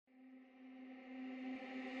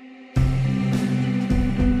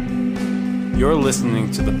You're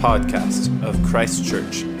listening to the podcast of Christ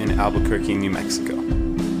Church in Albuquerque, New Mexico.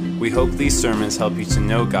 We hope these sermons help you to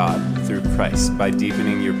know God through Christ by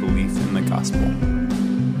deepening your belief in the gospel.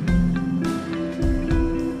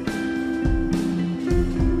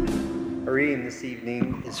 Our reading this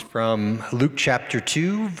evening is from Luke chapter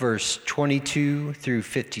 2, verse 22 through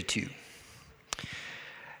 52.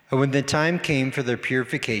 And when the time came for their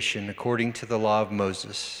purification according to the law of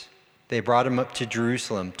Moses, they brought him up to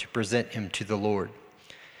Jerusalem to present him to the Lord.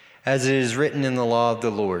 As it is written in the law of the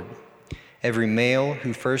Lord, every male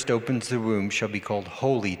who first opens the womb shall be called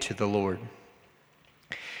holy to the Lord.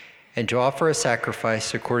 And to offer a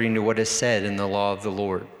sacrifice according to what is said in the law of the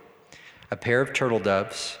Lord, a pair of turtle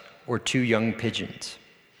doves or 2 young pigeons.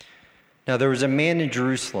 Now there was a man in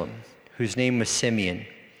Jerusalem whose name was Simeon,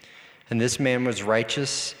 and this man was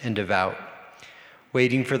righteous and devout,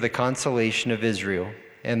 waiting for the consolation of Israel,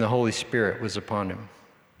 and the Holy Spirit was upon him.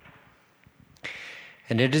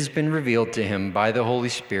 And it has been revealed to him by the Holy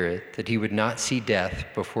Spirit that he would not see death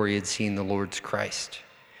before he had seen the Lord's Christ.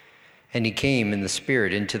 And he came in the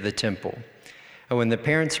Spirit into the temple. And when the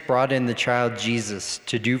parents brought in the child Jesus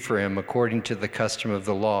to do for him according to the custom of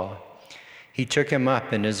the law, he took him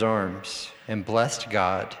up in his arms and blessed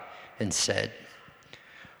God and said,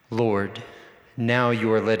 Lord, now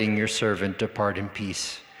you are letting your servant depart in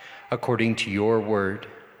peace, according to your word.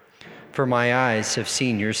 For my eyes have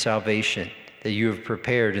seen your salvation, that you have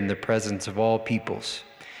prepared in the presence of all peoples,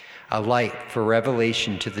 a light for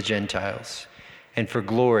revelation to the Gentiles, and for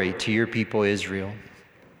glory to your people Israel.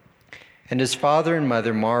 And his father and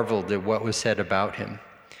mother marveled at what was said about him.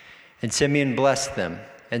 And Simeon blessed them,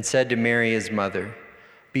 and said to Mary his mother,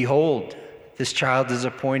 Behold, this child is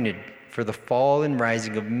appointed for the fall and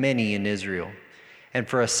rising of many in Israel, and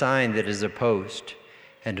for a sign that is opposed,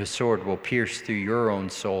 and a sword will pierce through your own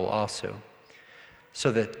soul also,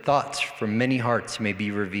 so that thoughts from many hearts may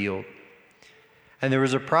be revealed. And there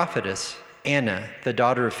was a prophetess, Anna, the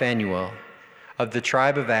daughter of Phanuel, of the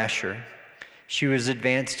tribe of Asher. She was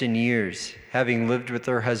advanced in years, having lived with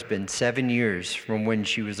her husband 7 years from when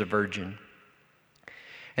she was a virgin,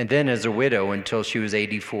 and then as a widow until she was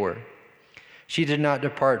 84. She did not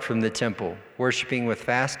depart from the temple, worshiping with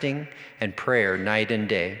fasting and prayer night and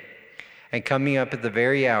day. And coming up at the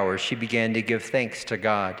very hour, she began to give thanks to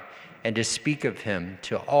God and to speak of him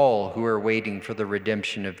to all who were waiting for the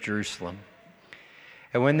redemption of Jerusalem.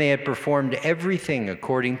 And when they had performed everything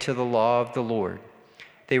according to the law of the Lord,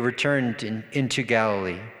 they returned into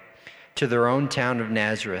Galilee, to their own town of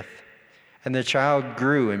Nazareth. And the child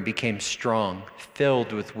grew and became strong,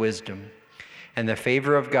 filled with wisdom, and the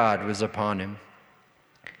favor of God was upon him.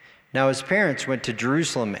 Now his parents went to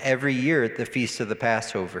Jerusalem every year at the feast of the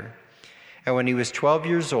Passover. And when he was 12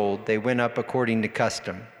 years old, they went up according to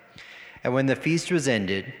custom. And when the feast was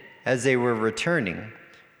ended, as they were returning,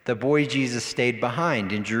 the boy Jesus stayed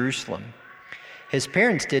behind in Jerusalem. His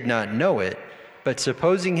parents did not know it, but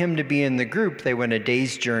supposing him to be in the group, they went a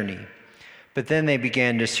day's journey. But then they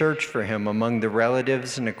began to search for him among the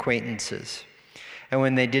relatives and acquaintances. And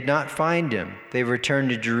when they did not find him, they returned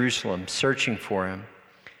to Jerusalem, searching for him.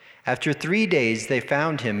 After 3 days, they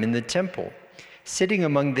found him in the temple, sitting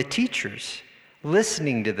among the teachers,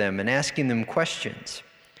 listening to them and asking them questions.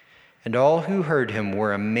 And all who heard him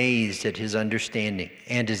were amazed at his understanding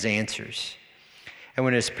and his answers. And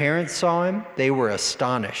when his parents saw him, they were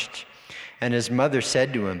astonished. And his mother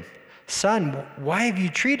said to him, Son, why have you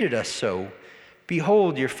treated us so?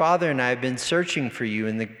 Behold, your father and I have been searching for you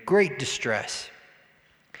in the great distress.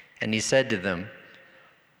 And he said to them,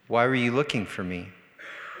 Why were you looking for me?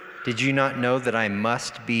 Did you not know that I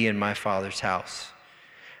must be in my Father's house?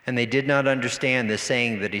 And they did not understand the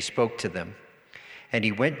saying that he spoke to them. And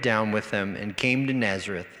he went down with them and came to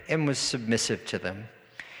Nazareth and was submissive to them.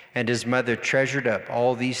 And his mother treasured up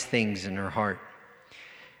all these things in her heart.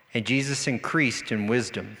 And Jesus increased in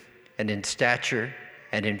wisdom and in stature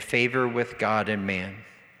and in favor with God and man.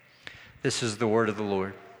 This is the word of the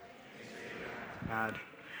Lord. God.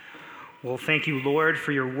 Well, thank you, Lord,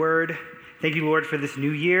 for your word. Thank you, Lord, for this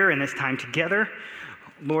new year and this time together.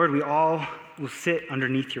 Lord, we all will sit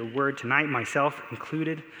underneath your word tonight, myself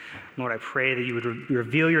included. Lord, I pray that you would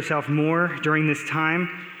reveal yourself more during this time.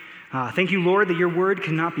 Thank you, Lord, that your word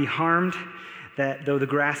cannot be harmed, that though the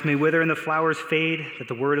grass may wither and the flowers fade, that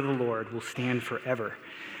the word of the Lord will stand forever.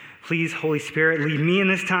 Please, Holy Spirit, lead me in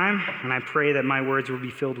this time, and I pray that my words will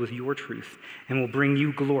be filled with your truth and will bring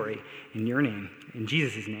you glory in your name. In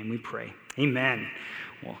Jesus' name we pray. Amen.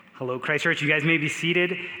 Well, hello, Christ Church. You guys may be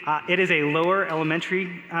seated. It is a lower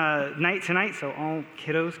elementary night tonight, so all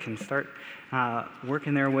kiddos can start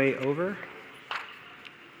working their way over.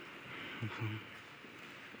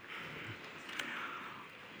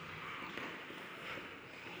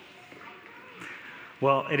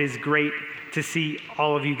 Well, it is great to see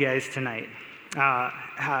all of you guys tonight.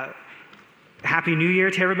 Happy New Year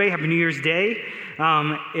to everybody. Happy New Year's Day.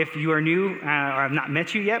 If you are new or I've not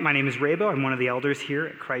met you yet, my name is Raybo. I'm one of the elders here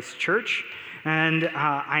at Christ Church. And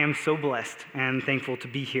I am so blessed and thankful to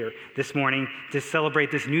be here this morning to celebrate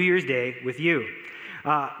this New Year's Day with you.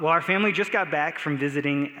 Well, our family just got back from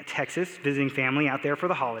visiting Texas, visiting family out there for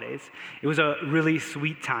the holidays. It was a really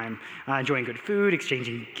sweet time, enjoying good food,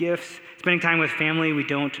 exchanging gifts, spending time with family we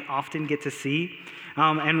don't often get to see.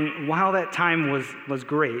 And while that time was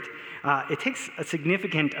great, it takes a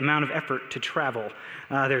significant amount of effort to travel.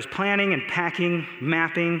 There's planning and packing,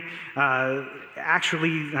 mapping,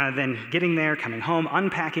 then getting there, coming home,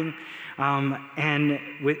 unpacking. And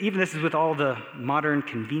this is with all the modern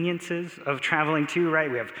conveniences of traveling too,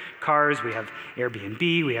 right? We have cars, we have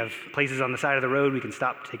Airbnb, we have places on the side of the road we can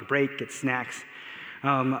stop, take a break, get snacks.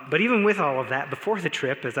 But even with all of that, before the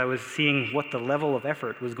trip, as I was seeing what the level of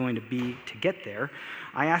effort was going to be to get there,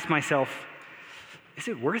 I asked myself, is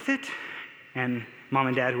it worth it? And Mom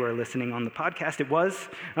and Dad who are listening on the podcast, it was.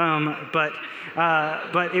 But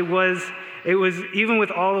it was even with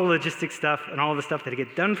all the logistic stuff and all the stuff that I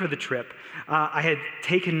get done for the trip, I had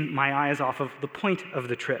taken my eyes off of the point of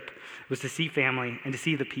the trip, was to see family and to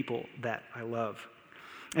see the people that I love.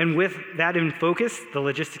 And with that in focus, the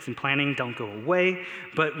logistics and planning don't go away,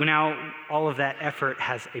 but now all of that effort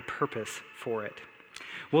has a purpose for it.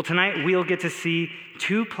 Well, tonight we'll get to see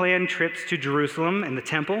 2 planned trips to Jerusalem and the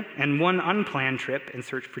temple, and 1 unplanned trip in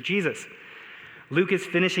search for Jesus. Luke is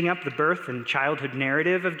finishing up the birth and childhood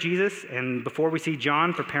narrative of Jesus, and before we see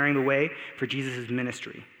John preparing the way for Jesus'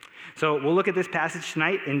 ministry. So we'll look at this passage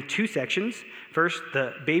tonight in 2 sections. First,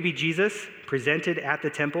 the baby Jesus presented at the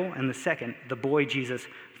temple, and the second, the boy Jesus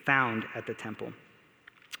found at the temple.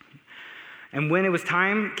 And when it was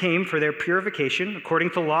time came for their purification,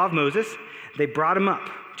 according to the law of Moses, they brought him up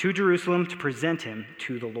to Jerusalem to present him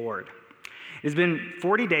to the Lord. It has been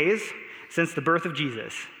 40 days since the birth of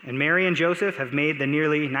Jesus, and Mary and Joseph have made the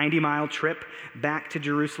nearly 90-mile trip back to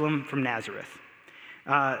Jerusalem from Nazareth.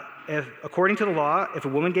 According to the law, if a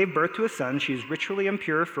woman gave birth to a son, she is ritually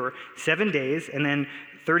impure for 7 days, and then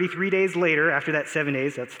 33 days later, after that 7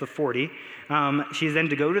 days, that's the 40, she is then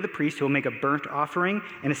to go to the priest who will make a burnt offering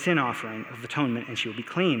and a sin offering of atonement, and she will be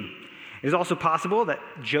clean. It is also possible that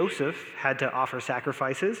Joseph had to offer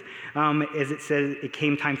sacrifices, as it says it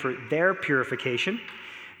came time for their purification,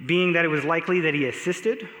 being that it was likely that he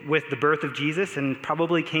assisted with the birth of Jesus and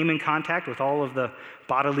probably came in contact with all of the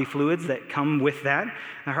bodily fluids that come with that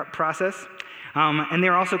process. And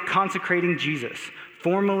they're also consecrating Jesus,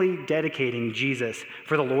 formally dedicating Jesus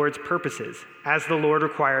for the Lord's purposes, as the Lord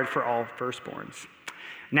required for all firstborns.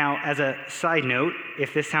 Now, as a side note,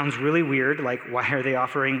 if this sounds really weird, like why are they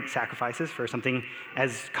offering sacrifices for something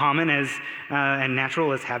as common as and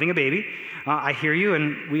natural as having a baby, I hear you,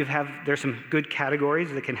 and there's some good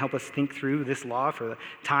categories that can help us think through this law for the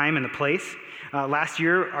time and the place. Last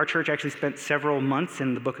year, our church actually spent several months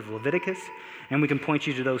in the book of Leviticus, and we can point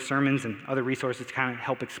you to those sermons and other resources to kind of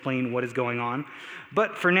help explain what is going on.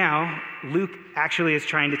 But for now, Luke actually is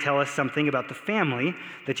trying to tell us something about the family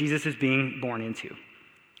that Jesus is being born into.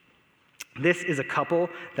 This is a couple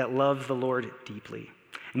that loves the Lord deeply,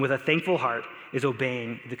 and with a thankful heart is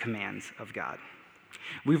obeying the commands of God.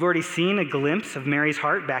 We've already seen a glimpse of Mary's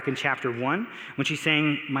heart back in chapter 1 when she's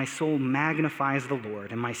saying, "My soul magnifies the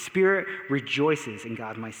Lord, and my spirit rejoices in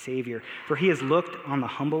God my Savior, for he has looked on the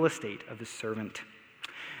humble estate of his servant."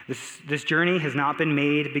 This journey has not been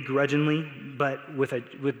made begrudgingly, but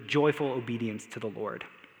with joyful obedience to the Lord.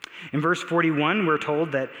 In verse 41, we're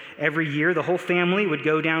told that every year the whole family would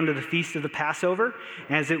go down to the feast of the Passover,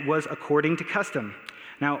 as it was according to custom.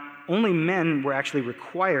 Now, only men were actually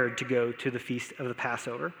required to go to the feast of the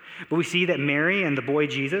Passover, but we see that Mary and the boy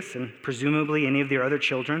Jesus, and presumably any of their other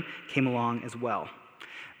children, came along as well.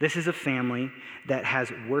 This is a family that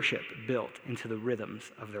has worship built into the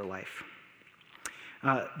rhythms of their life.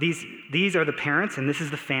 These are the parents, and this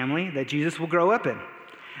is the family that Jesus will grow up in.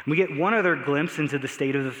 We get one other glimpse into the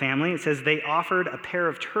state of the family. It says they offered a pair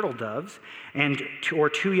of turtle doves or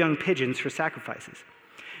 2 young pigeons for sacrifices.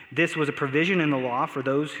 This was a provision in the law for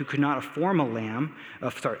those who could not afford a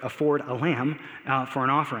lamb for an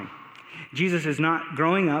offering. Jesus is not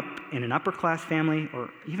growing up in an upper-class family or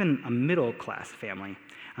even a middle-class family.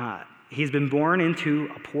 He's been born into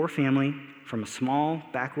a poor family from a small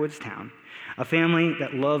backwoods town, a family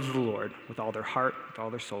that loves the Lord with all their heart, with all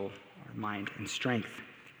their soul, mind, and strength.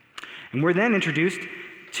 And we're then introduced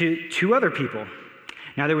to 2 other people.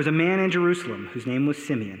 Now there was a man in Jerusalem whose name was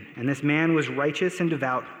Simeon, and this man was righteous and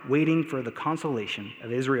devout, waiting for the consolation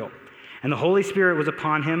of Israel. And the Holy Spirit was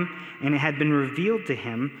upon him, and it had been revealed to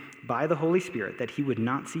him by the Holy Spirit that he would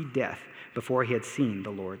not see death before he had seen the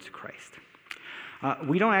Lord's Christ.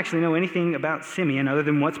 We don't actually know anything about Simeon other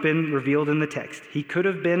than what's been revealed in the text. He could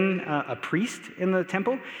have been a priest in the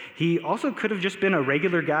temple. He also could have just been a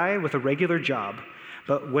regular guy with a regular job.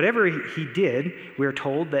 But whatever he did, we are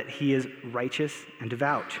told that he is righteous and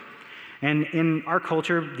devout. And in our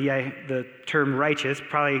culture, the term righteous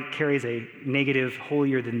probably carries a negative,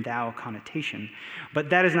 holier-than-thou connotation.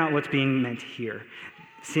 But that is not what's being meant here.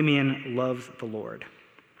 Simeon loves the Lord.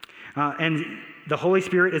 And the Holy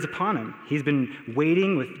Spirit is upon him. He's been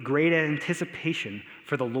waiting with great anticipation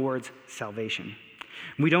for the Lord's salvation.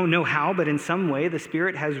 We don't know how, but in some way the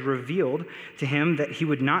Spirit has revealed to him that he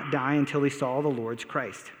would not die until he saw the Lord's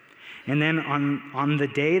Christ. And then on the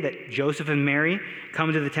day that Joseph and Mary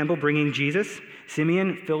come to the temple bringing Jesus,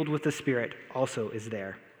 Simeon, filled with the Spirit, also is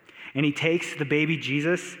there. And he takes the baby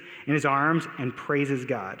Jesus in his arms and praises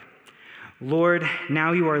God. Lord,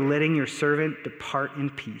 now you are letting your servant depart in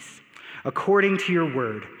peace, according to your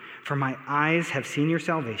word, for my eyes have seen your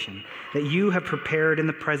salvation, that you have prepared in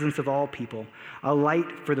the presence of all people a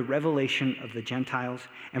light for the revelation of the Gentiles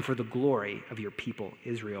and for the glory of your people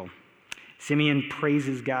Israel. Simeon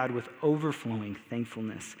praises God with overflowing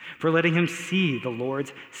thankfulness for letting him see the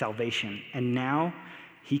Lord's salvation, and now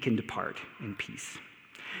he can depart in peace.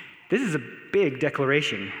 This is a big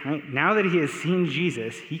declaration, right? Now that he has seen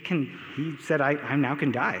Jesus, he said, I now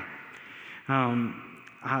can die.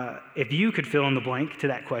 If you could fill in the blank to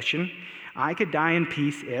that question, I could die in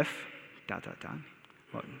peace if, ...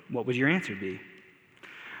 What would your answer be?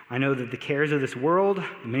 I know that the cares of this world,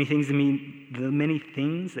 the many things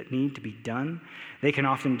that need to be done, they can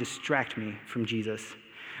often distract me from Jesus.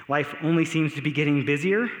 Life only seems to be getting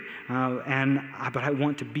busier, but I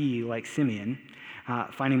want to be like Simeon,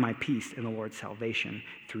 finding my peace in the Lord's salvation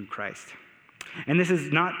through Christ. And this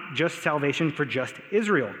is not just salvation for just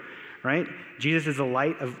Israel, right? Jesus is a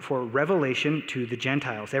light for revelation to the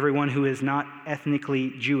Gentiles, everyone who is not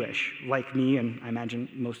ethnically Jewish, like me and I imagine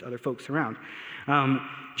most other folks around.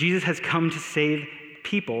 Jesus has come to save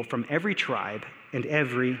people from every tribe and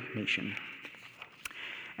every nation.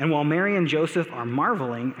 And while Mary and Joseph are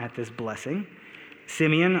marveling at this blessing,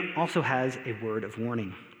 Simeon also has a word of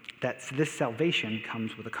warning that this salvation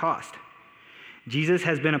comes with a cost. Jesus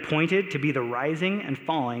has been appointed to be the rising and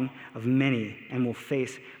falling of many and will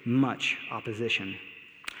face much opposition.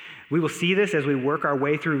 We will see this as we work our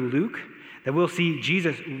way through Luke, that we'll see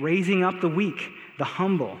Jesus raising up the weak, the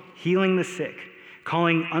humble, healing the sick,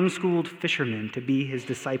 calling unschooled fishermen to be his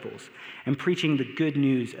disciples, and preaching the good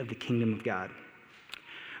news of the kingdom of God.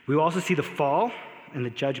 We will also see the fall and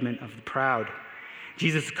the judgment of the proud.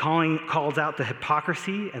 Jesus calls out the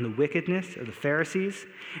hypocrisy and the wickedness of the Pharisees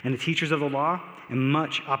and the teachers of the law, and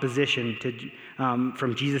much opposition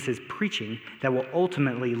from Jesus' preaching that will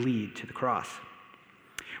ultimately lead to the cross.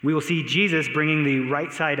 We will see Jesus bringing the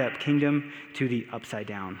right side up kingdom to the upside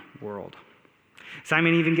down world.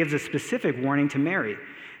 Simon even gives a specific warning to Mary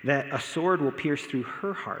that a sword will pierce through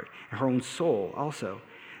her heart and her own soul also,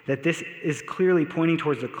 that this is clearly pointing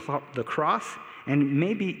towards the cross and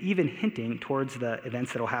maybe even hinting towards the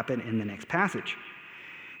events that will happen in the next passage.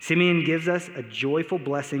 Simeon gives us a joyful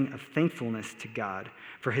blessing of thankfulness to God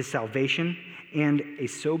for his salvation and a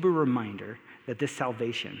sober reminder that this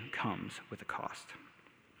salvation comes with a cost.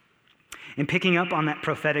 In picking up on that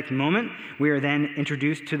prophetic moment, we are then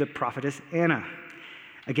introduced to the prophetess Anna.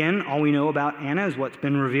 Again, all we know about Anna is what's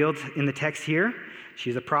been revealed in the text here.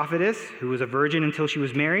 She's a prophetess who was a virgin until she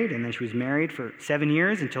was married, and then she was married for 7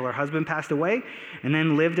 years until her husband passed away, and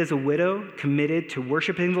then lived as a widow, committed to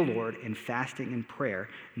worshiping the Lord in fasting and prayer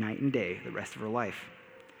night and day the rest of her life.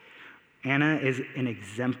 Anna is an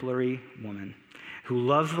exemplary woman who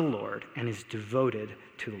loves the Lord and is devoted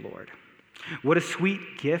to the Lord. What a sweet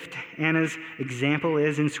gift Anna's example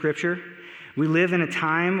is in Scripture. We live in a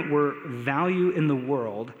time where value in the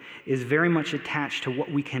world is very much attached to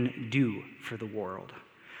what we can do for the world.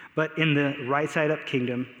 But in the right side up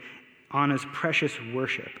kingdom, Anna's precious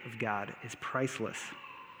worship of God is priceless.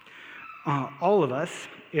 All of us,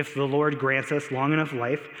 if the Lord grants us long enough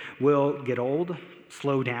life, will get old,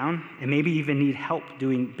 slow down, and maybe even need help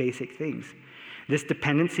doing basic things. This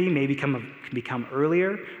dependency may become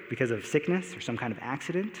earlier because of sickness or some kind of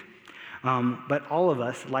accident. But all of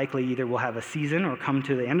us likely either will have a season or come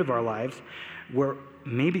to the end of our lives where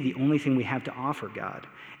maybe the only thing we have to offer God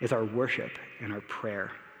is our worship and our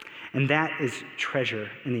prayer. And that is treasure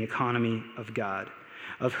in the economy of God,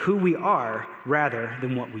 of who we are rather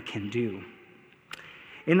than what we can do.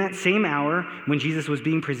 In that same hour when Jesus was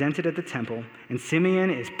being presented at the temple and Simeon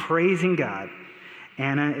is praising God,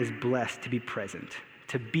 Anna is blessed to be present,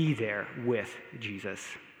 to be there with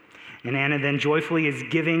Jesus. And Anna then joyfully is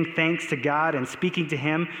giving thanks to God and speaking to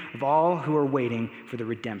him of all who are waiting for the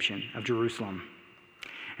redemption of Jerusalem.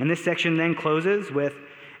 And this section then closes with,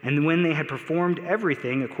 "And when they had performed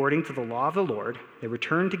everything according to the law of the Lord, they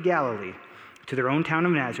returned to Galilee, to their own town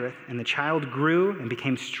of Nazareth, and the child grew and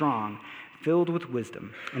became strong, filled with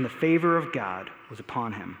wisdom, and the favor of God was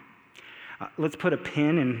upon him." Let's put a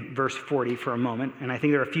pin in verse 40 for a moment, and I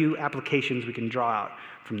think there are a few applications we can draw out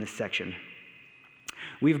from this section.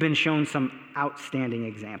 We've been shown some outstanding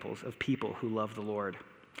examples of people who love the Lord.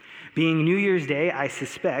 Being New Year's Day, I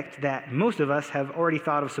suspect that most of us have already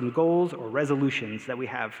thought of some goals or resolutions that we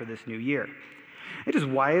have for this new year. It is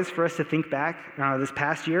wise for us to think back this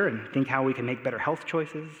past year and think how we can make better health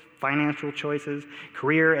choices, financial choices,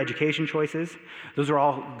 career, education choices. Those are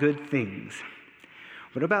all good things.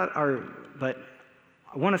 But I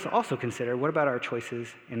want us to also consider, what about our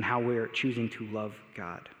choices in how we're choosing to love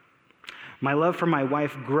God? My love for my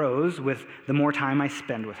wife grows with the more time I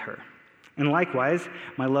spend with her. And likewise,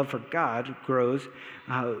 my love for God grows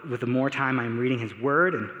with the more time I'm reading his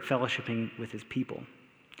word and fellowshipping with his people.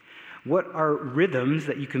 What are rhythms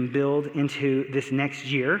that you can build into this next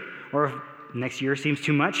year? Or if next year seems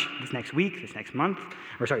too much, this next week, this next month,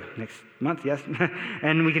 next month, yes.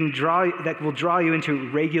 And that will draw you into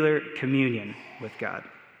regular communion with God.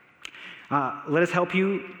 Let us help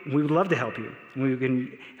you. We would love to help you. We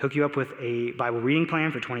can hook you up with a Bible reading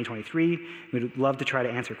plan for 2023. We'd love to try to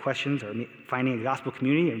answer questions or finding a gospel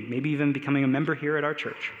community and maybe even becoming a member here at our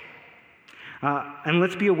church. And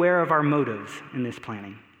let's be aware of our motives in this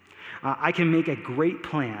planning. I can make a great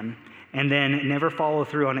plan and then never follow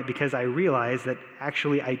through on it because I realize that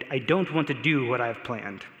actually I don't want to do what I've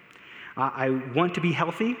planned. I want to be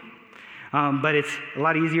healthy, but it's a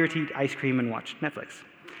lot easier to eat ice cream and watch Netflix.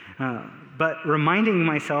 But reminding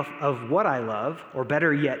myself of what I love, or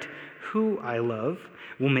better yet, who I love,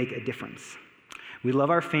 will make a difference. We love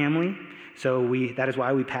our family, so that is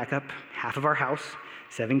why we pack up half of our house,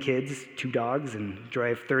 7 kids, 2 dogs, and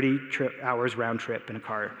drive 30 hours round trip in a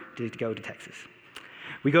car to go to Texas.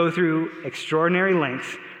 We go through extraordinary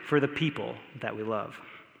lengths for the people that we love.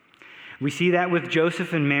 We see that with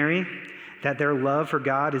Joseph and Mary, that their love for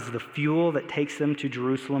God is the fuel that takes them to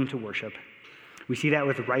Jerusalem to worship. We see that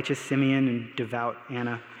with righteous Simeon and devout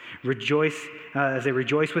Anna, as they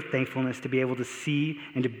rejoice with thankfulness to be able to see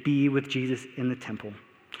and to be with Jesus in the temple.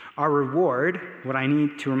 Our reward, what I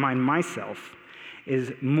need to remind myself,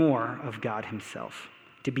 is more of God himself,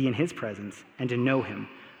 to be in his presence and to know him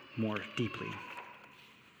more deeply.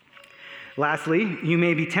 Lastly, you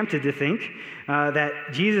may be tempted to think that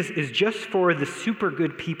Jesus is just for the super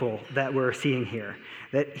good people that we're seeing here,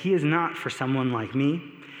 that he is not for someone like me.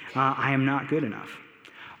 I am not good enough.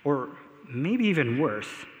 Or maybe even worse,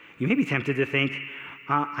 you may be tempted to think,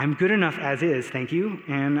 I'm good enough as is, thank you,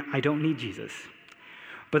 and I don't need Jesus.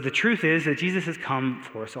 But the truth is that Jesus has come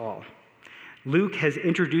for us all. Luke has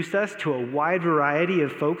introduced us to a wide variety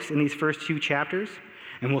of folks in these first 2 chapters,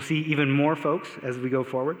 and we'll see even more folks as we go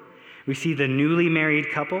forward. We see the newly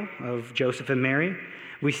married couple of Joseph and Mary.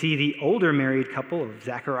 We see the older married couple of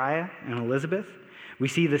Zachariah and Elizabeth. We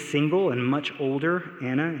see the single and much older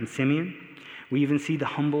Anna and Simeon. We even see the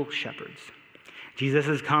humble shepherds. Jesus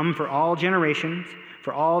has come for all generations,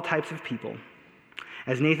 for all types of people.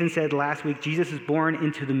 As Nathan said last week, Jesus is born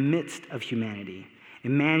into the midst of humanity.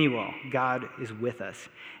 Emmanuel, God is with us,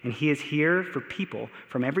 and he is here for people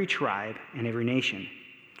from every tribe and every nation.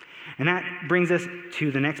 And that brings us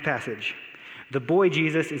to the next passage. The boy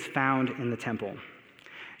Jesus is found in the temple.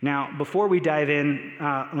 Now, before we dive in,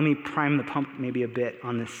 let me prime the pump maybe a bit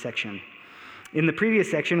on this section. In the previous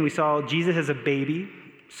section, we saw Jesus as a baby,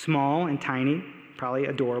 small and tiny, probably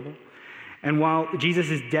adorable. And while Jesus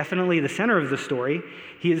is definitely the center of the story,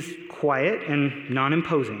 he is quiet and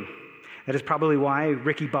non-imposing. That is probably why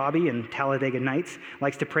Ricky Bobby in Talladega Nights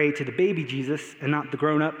likes to pray to the baby Jesus and not the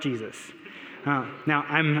grown-up Jesus. Now,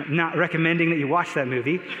 I'm not recommending that you watch that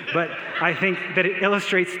movie, but I think that it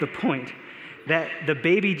illustrates the point that the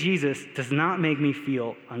baby Jesus does not make me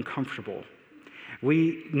feel uncomfortable.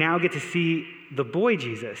 We now get to see the boy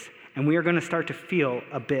Jesus, and we are going to start to feel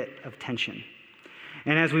a bit of tension.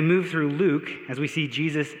 And as we move through Luke, as we see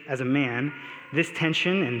Jesus as a man, this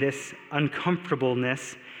tension and this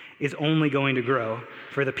uncomfortableness is only going to grow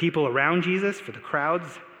for the people around Jesus, for the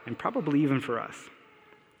crowds, and probably even for us.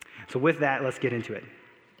 So with that, let's get into it.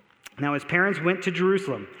 Now, his parents went to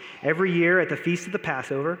Jerusalem every year at the feast of the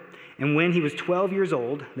Passover, and when he was 12 years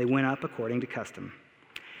old, they went up according to custom.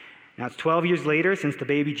 Now, it's 12 years later since the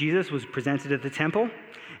baby Jesus was presented at the temple,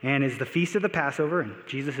 and is the feast of the Passover, and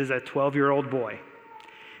Jesus is a 12-year-old boy.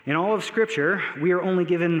 In all of Scripture, we are only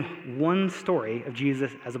given one story of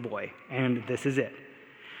Jesus as a boy, and this is it.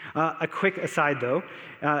 A quick aside, though,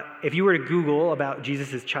 if you were to Google about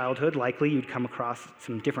Jesus' childhood, likely you'd come across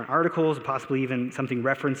some different articles, possibly even something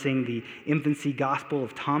referencing the infancy gospel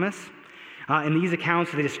of Thomas. In these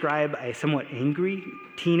accounts, they describe a somewhat angry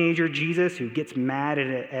teenager Jesus who gets mad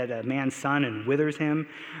at a man's son and withers him,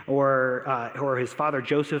 or his father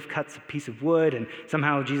Joseph cuts a piece of wood and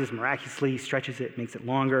somehow Jesus miraculously stretches it, makes it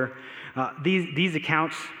longer. These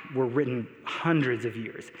accounts were written hundreds of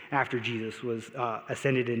years after Jesus was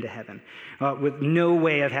ascended into heaven, with no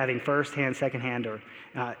way of having firsthand, secondhand, or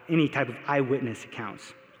any type of eyewitness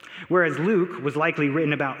accounts. Whereas Luke was likely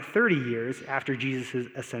written about 30 years after Jesus'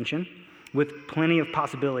 ascension, with plenty of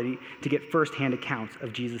possibility to get firsthand accounts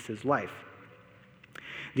of Jesus' life.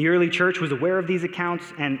 The early church was aware of these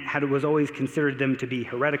accounts and was always considered them to be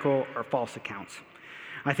heretical or false accounts.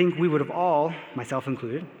 I think we would have all, myself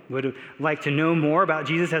included, would have liked to know more about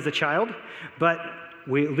Jesus as a child, but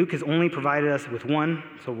Luke has only provided us with one,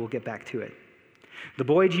 so we'll get back to it. The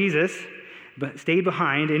boy Jesus stayed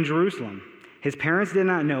behind in Jerusalem. His parents did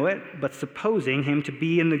not know it, but supposing him to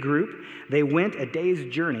be in the group, they went a day's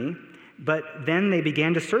journey. But then they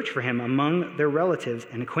began to search for him among their relatives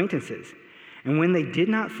and acquaintances. And when they did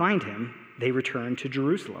not find him, they returned to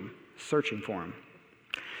Jerusalem, searching for him.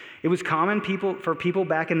 It was common for people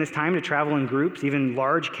back in this time to travel in groups, even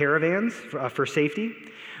large caravans, for safety.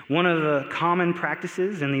 One of the common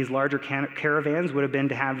practices in these larger caravans would have been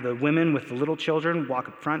to have the women with the little children walk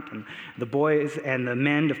up front and the boys and the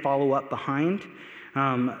men to follow up behind.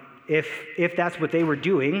 If that's what they were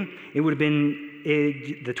doing, it would have been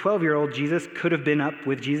the 12-year-old Jesus could have been up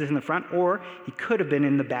with Jesus in the front, or he could have been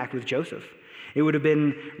in the back with Joseph. It would have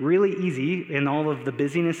been really easy in all of the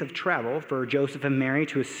busyness of travel for Joseph and Mary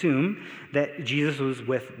to assume that Jesus was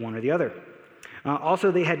with one or the other. Also,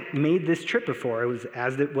 they had made this trip before,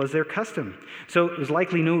 as it was their custom. So it was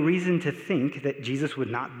likely no reason to think that Jesus would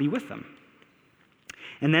not be with them.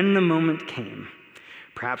 And then the moment came.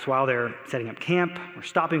 Perhaps while they're setting up camp or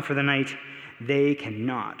stopping for the night, they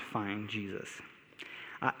cannot find Jesus.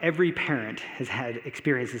 Every parent has had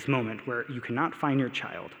experienced this moment where you cannot find your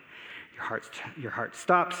child. Your heart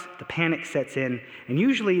stops, the panic sets in, and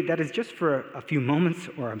usually that is just for a few moments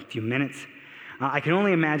or a few minutes. I can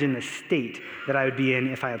only imagine the state that I would be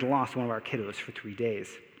in if I had lost one of our kiddos for 3 days.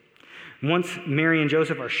 Once Mary and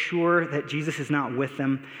Joseph are sure that Jesus is not with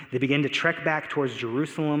them, they begin to trek back towards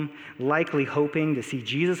Jerusalem, likely hoping to see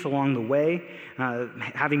Jesus along the way,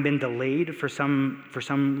 having been delayed for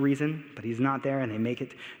some reason, but he's not there, and they make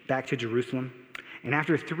it back to Jerusalem. And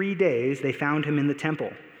after 3 days, they found him in the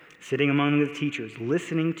temple, sitting among the teachers,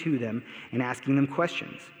 listening to them and asking them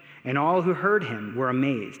questions. And all who heard him were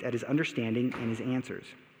amazed at his understanding and his answers.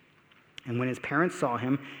 And when his parents saw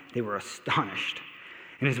him, they were astonished.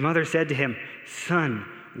 And his mother said to him, "Son,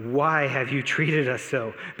 why have you treated us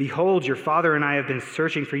so? Behold, your father and I have been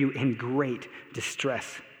searching for you in great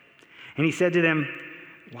distress." And he said to them,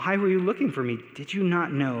 "Why were you looking for me? Did you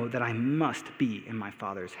not know that I must be in my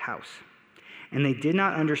Father's house?" And they did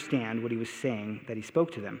not understand what he was saying that he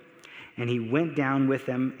spoke to them. And he went down with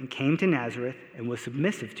them and came to Nazareth and was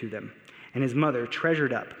submissive to them. And his mother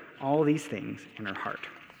treasured up all these things in her heart.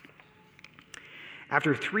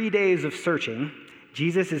 After 3 days of searching,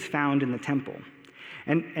 Jesus is found in the temple.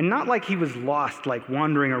 And not like he was lost, like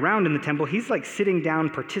wandering around in the temple. He's like sitting down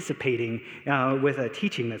participating with a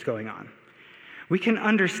teaching that's going on. We can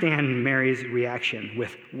understand Mary's reaction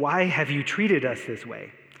with, "Why have you treated us this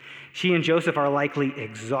way?" She and Joseph are likely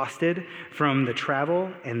exhausted from the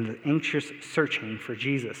travel and the anxious searching for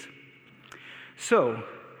Jesus. So,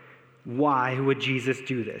 why would Jesus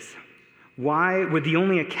do this? Why would the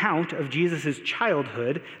only account of Jesus'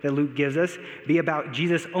 childhood that Luke gives us be about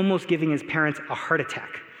Jesus almost giving his parents a heart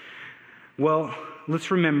attack? Well, let's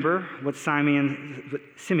remember what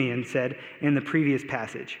Simeon said in the previous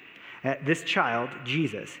passage. This child,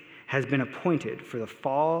 Jesus, has been appointed for the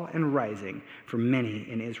fall and rising for many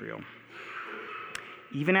in Israel.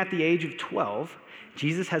 Even at the age of 12,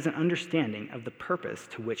 Jesus has an understanding of the purpose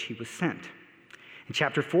to which he was sent. In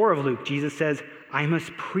chapter 4 of Luke, Jesus says, "I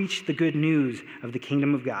must preach the good news of the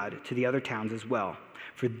kingdom of God to the other towns as well,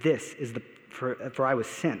 for I was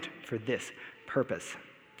sent for this purpose."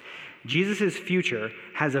 Jesus' future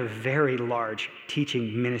has a very large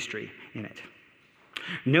teaching ministry in it.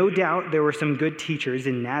 No doubt there were some good teachers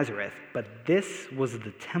in Nazareth, but this was the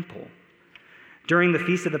temple. During the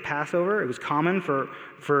feast of the Passover, it was common for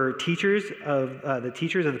the teachers of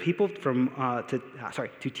the people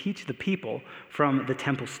to teach the people from the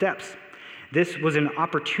temple steps. This was an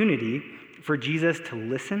opportunity for Jesus to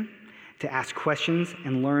listen, to ask questions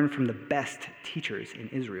and learn from the best teachers in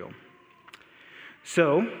Israel.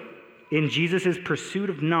 So, in Jesus' pursuit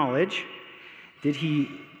of knowledge, did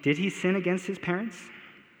he sin against his parents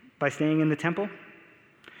by staying in the temple?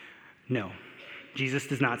 No, Jesus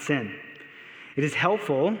does not sin. It is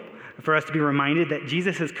helpful for us to be reminded that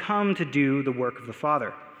Jesus has come to do the work of the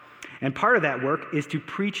Father. And part of that work is to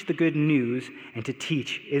preach the good news and to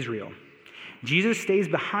teach Israel. Jesus stays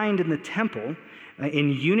behind in the temple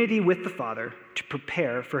in unity with the Father to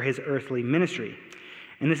prepare for his earthly ministry.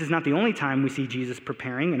 And this is not the only time we see Jesus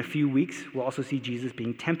preparing. In a few weeks, we'll also see Jesus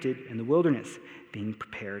being tempted in the wilderness, being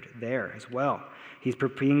prepared there as well. He's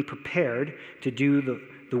being prepared to do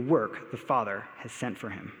the work the Father has sent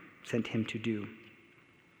him to do.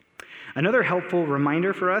 Another helpful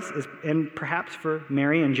reminder for us, and perhaps for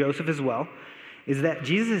Mary and Joseph as well, is that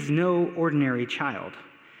Jesus is no ordinary child.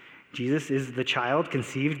 Jesus is the child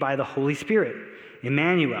conceived by the Holy Spirit,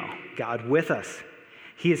 Emmanuel, God with us.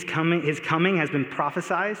 His coming has been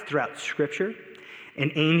prophesied throughout Scripture.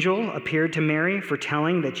 An angel appeared to Mary,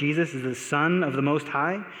 foretelling that Jesus is the Son of the Most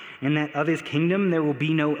High, and that of his kingdom there will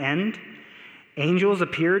be no end. Angels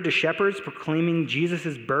appeared to shepherds proclaiming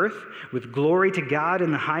Jesus' birth with glory to God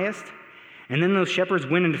in the highest. And then those shepherds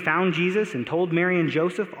went and found Jesus and told Mary and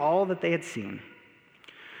Joseph all that they had seen.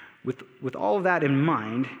 With all of that in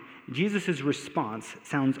mind, Jesus' response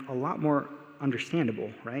sounds a lot more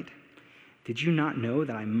understandable, right? Did you not know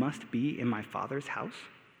that I must be in my Father's house?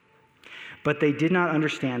 But they did not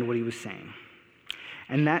understand what he was saying.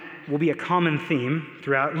 And that will be a common theme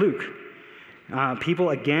throughout Luke. People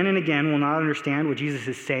again and again will not understand what Jesus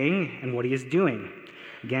is saying and what he is doing.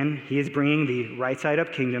 Again, he is bringing the right side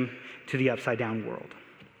up kingdom to the upside down world.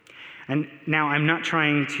 And now I'm not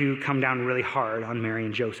trying to come down really hard on Mary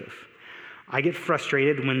and Joseph. I get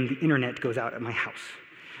frustrated when the internet goes out at my house.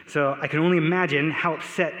 So I can only imagine how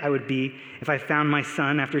upset I would be if I found my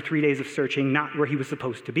son after 3 days of searching not where he was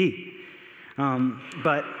supposed to be.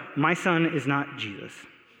 But my son is not Jesus.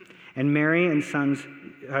 And Mary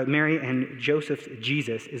and Joseph's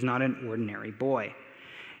Jesus is not an ordinary boy.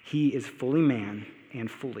 He is fully man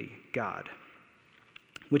and fully God.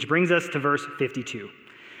 Which brings us to verse 52.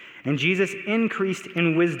 And Jesus increased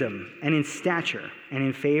in wisdom and in stature and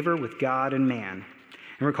in favor with God and man.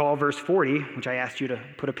 And recall verse 40, which I asked you to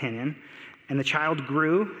put a pin in. And the child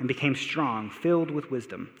grew and became strong, filled with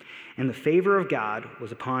wisdom, and the favor of God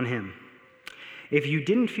was upon him. If you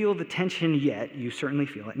didn't feel the tension yet, you certainly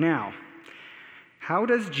feel it now. How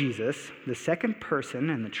does Jesus, the second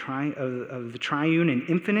person and of the triune and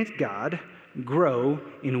infinite God, grow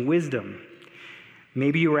in wisdom?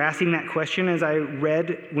 Maybe you were asking that question as I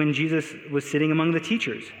read when Jesus was sitting among the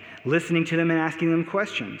teachers, listening to them and asking them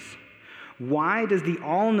questions. Why does the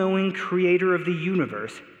all-knowing creator of the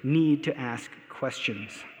universe need to ask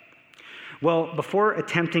questions? Well, before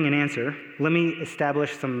attempting an answer, let me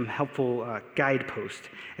establish some helpful guideposts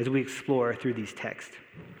as we explore through these texts.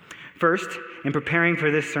 First, in preparing for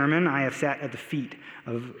this sermon, I have sat at the feet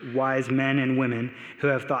of wise men and women who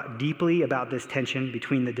have thought deeply about this tension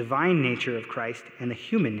between the divine nature of Christ and the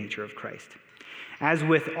human nature of Christ. As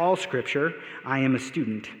with all Scripture, I am a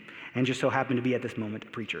student and just so happen to be at this moment a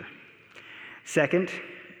preacher. Second,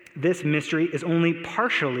 this mystery is only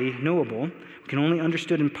partially knowable, can only be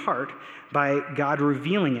understood in part by God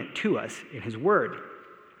revealing it to us in his word.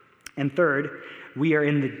 And third, we are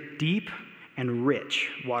in the deep and rich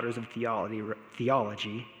waters of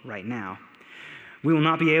theology right now. We will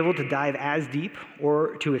not be able to dive as deep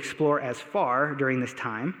or to explore as far during this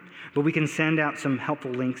time, but we can send out some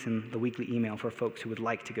helpful links in the weekly email for folks who would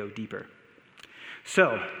like to go deeper.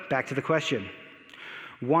 So, back to the question.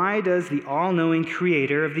 Why does the all-knowing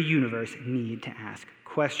creator of the universe need to ask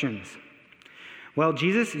questions? Well,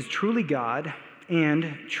 Jesus is truly God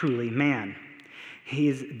and truly man.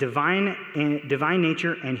 His divine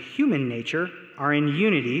nature and human nature are in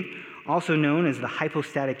unity, also known as the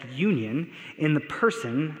hypostatic union, in the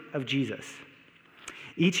person of Jesus.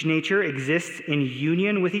 Each nature exists in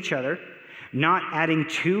union with each other, not adding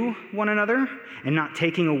to one another and not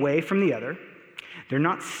taking away from the other. They're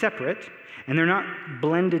not separate, and they're not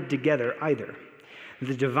blended together either.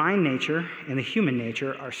 The divine nature and the human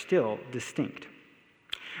nature are still distinct.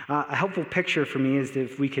 A helpful picture for me is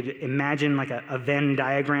if we could imagine like a Venn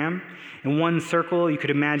diagram. In one circle, you could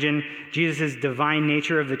imagine Jesus' divine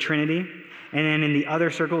nature of the Trinity, and then in the other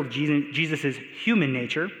circle, Jesus' human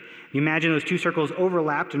nature. You imagine those two circles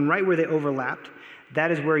overlapped, and right where they overlapped,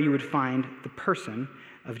 that is where you would find the person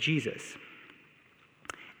of Jesus.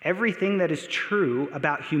 Everything that is true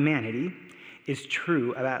about humanity is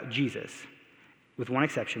true about Jesus, with one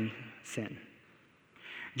exception, sin.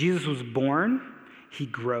 Jesus was born, he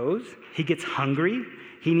grows, he gets hungry,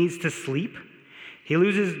 he needs to sleep, he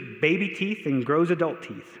loses baby teeth and grows adult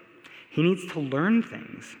teeth. He needs to learn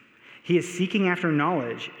things. He is seeking after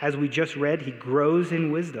knowledge. As we just read, he grows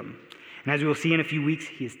in wisdom. And as we will see in a few weeks,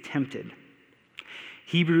 he is tempted.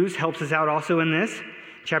 Hebrews helps us out also in this.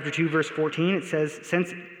 Chapter 2, verse 14, it says,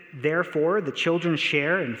 "Since therefore the children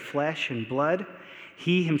share in flesh and blood,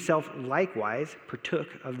 he himself likewise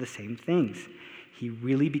partook of the same things." He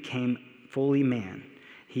really became fully man.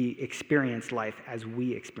 He experienced life as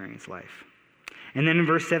we experience life. And then in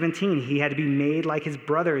verse 17, he had to be made like his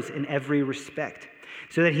brothers in every respect,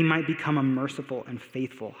 so that he might become a merciful and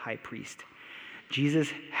faithful high priest.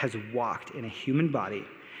 Jesus has walked in a human body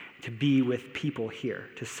to be with people here,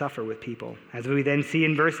 to suffer with people. As we then see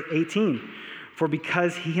in verse 18, "For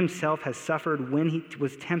because he himself has suffered when he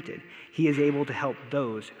was tempted, he is able to help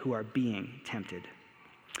those who are being tempted."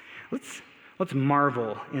 Let's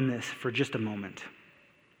marvel in this for just a moment.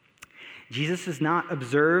 Jesus does not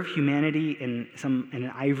observe humanity in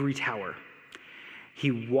an ivory tower. He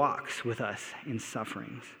walks with us in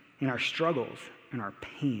sufferings, in our struggles, in our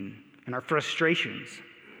pain, in our frustrations.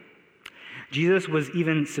 Jesus was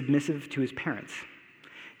even submissive to his parents.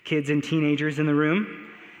 Kids and teenagers in the room,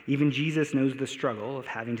 even Jesus knows the struggle of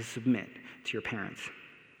having to submit to your parents.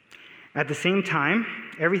 At the same time,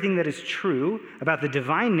 everything that is true about the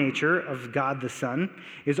divine nature of God the Son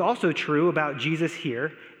is also true about Jesus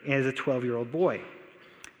here as a 12-year-old boy.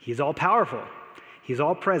 He is all-powerful. He is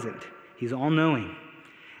all-present. He's all-knowing.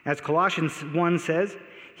 As Colossians 1 says,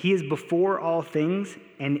 "He is before all things,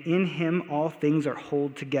 and in him all things are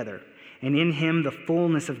held together. And in him the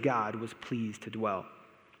fullness of God was pleased to dwell."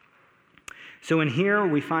 So in here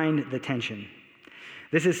we find the tension.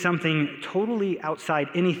 This is something totally outside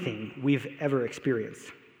anything we've ever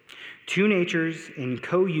experienced. Two natures in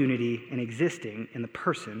co-unity and existing in the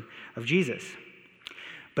person of Jesus.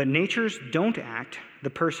 But natures don't act. The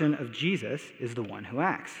person of Jesus is the one who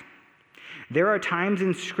acts. There are times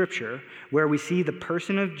in Scripture where we see the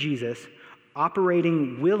person of Jesus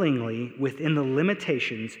operating willingly within the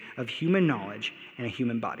limitations of human knowledge and a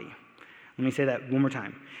human body. Let me say that one more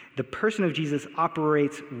time. The person of Jesus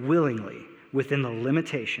operates willingly within the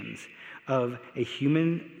limitations of a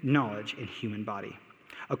human knowledge and human body,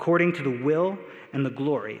 according to the will and the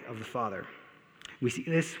glory of the Father. We see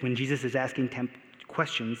this when Jesus is asking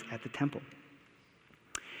questions at the temple.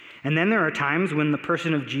 And then there are times when the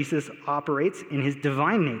person of Jesus operates in his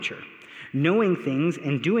divine nature, knowing things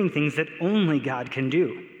and doing things that only God can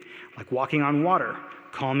do, like walking on water,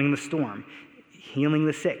 calming the storm, healing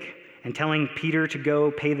the sick, and telling Peter to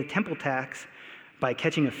go pay the temple tax by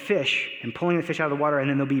catching a fish and pulling the fish out of the water, and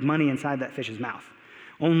then there'll be money inside that fish's mouth.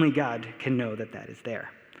 Only God can know that that is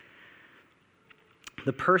there.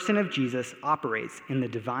 The person of Jesus operates in the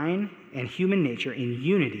divine and human nature in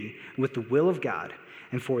unity with the will of God,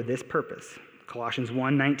 and for this purpose. Colossians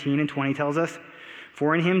 1:19 and 20 tells us,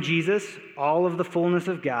 "For in him, Jesus, all of the fullness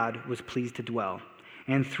of God was pleased to dwell,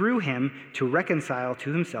 and through him to reconcile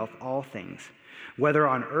to himself all things, whether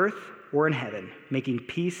on earth or in heaven, making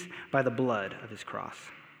peace by the blood of his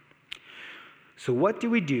cross." So what do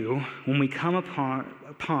we do when we come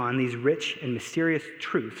upon these rich and mysterious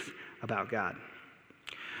truths about God?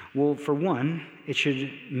 Well, for one, it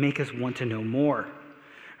should make us want to know more,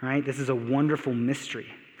 right? This is a wonderful mystery.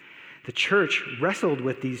 The church wrestled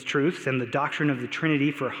with these truths and the doctrine of the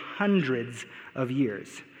Trinity for hundreds of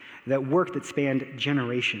years, that work that spanned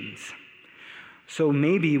generations. So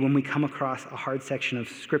maybe when we come across a hard section of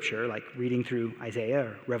Scripture, like reading through Isaiah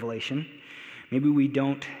or Revelation, maybe we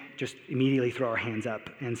don't just immediately throw our hands up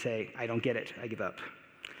and say, "I don't get it, I give up."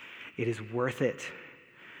 It is worth it.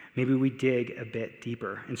 Maybe we dig a bit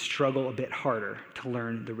deeper and struggle a bit harder to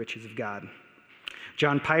learn the riches of God.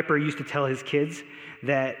 John Piper used to tell his kids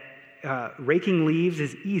that raking leaves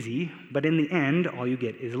is easy, but in the end, all you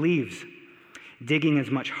get is leaves. Digging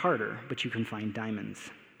is much harder, but you can find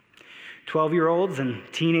diamonds. 12-year-olds and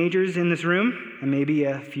teenagers in this room, and maybe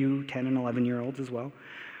a few 10 and 11-year-olds as well,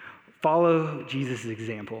 follow Jesus'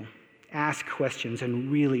 example. Ask questions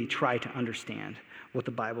and really try to understand what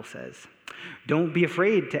the Bible says. Don't be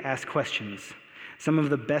afraid to ask questions. Some of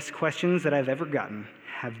the best questions that I've ever gotten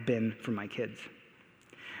have been from my kids.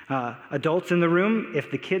 Adults in the room,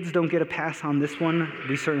 if the kids don't get a pass on this one,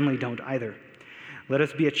 we certainly don't either. Let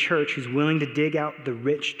us be a church who's willing to dig out the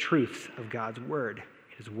rich truths of God's word.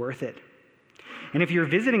 It is worth it. And if you're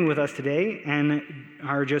visiting with us today and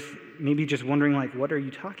are maybe just wondering, like, what are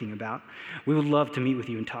you talking about? We would love to meet with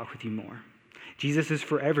you and talk with you more. Jesus is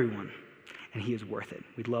for everyone, and he is worth it.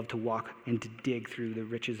 We'd love to walk and to dig through the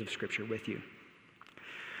riches of Scripture with you.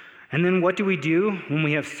 And then what do we do when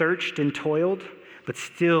we have searched and toiled? but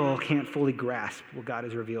still can't fully grasp what God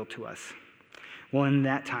has revealed to us. Well, in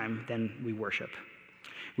that time, then we worship.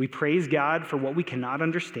 We praise God for what we cannot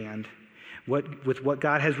understand, with what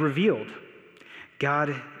God has revealed.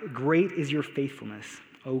 God, great is your faithfulness.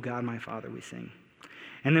 O God, my Father, we sing.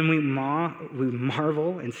 And then we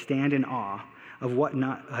marvel and stand in awe of what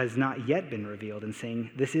has not yet been revealed and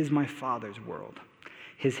saying, this is my Father's world.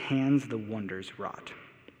 His hands the wonders wrought.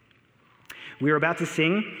 We are about to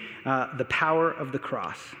sing the power of the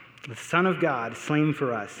cross. The Son of God slain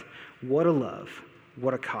for us. What a love,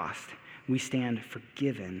 what a cost. We stand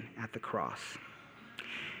forgiven at the cross.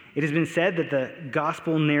 It has been said that the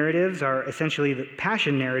gospel narratives are essentially the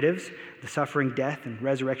passion narratives, the suffering, death, and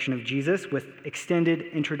resurrection of Jesus, with extended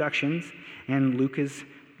introductions, and Luke is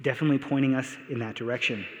definitely pointing us in that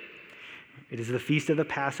direction. It is the feast of the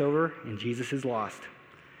Passover, and Jesus is lost.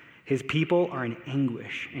 His people are in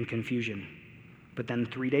anguish and confusion. But then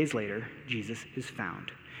 3 days later, Jesus is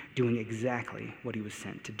found, doing exactly what he was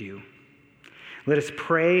sent to do. Let us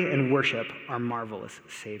pray and worship our marvelous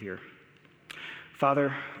Savior.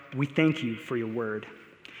 Father, we thank you for your word.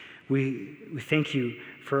 We thank you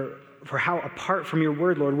for how apart from your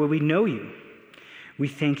word, Lord, will we know you. We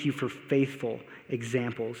thank you for faithful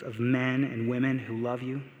examples of men and women who love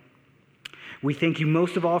you. We thank you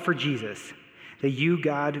most of all for Jesus, that you,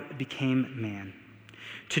 God, became man,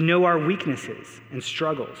 to know our weaknesses and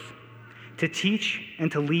struggles, to teach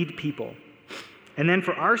and to lead people. And then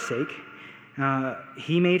for our sake,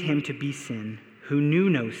 he made him to be sin who knew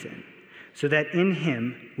no sin, so that in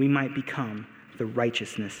him we might become the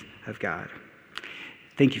righteousness of God.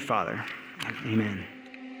 Thank you, Father. Amen.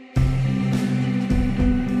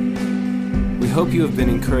 We hope you have been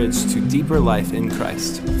encouraged to deeper life in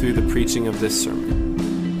Christ through the preaching of this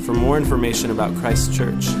sermon. For more information about Christ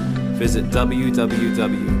Church, visit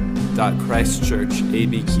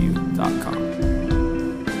www.christchurchabq.com.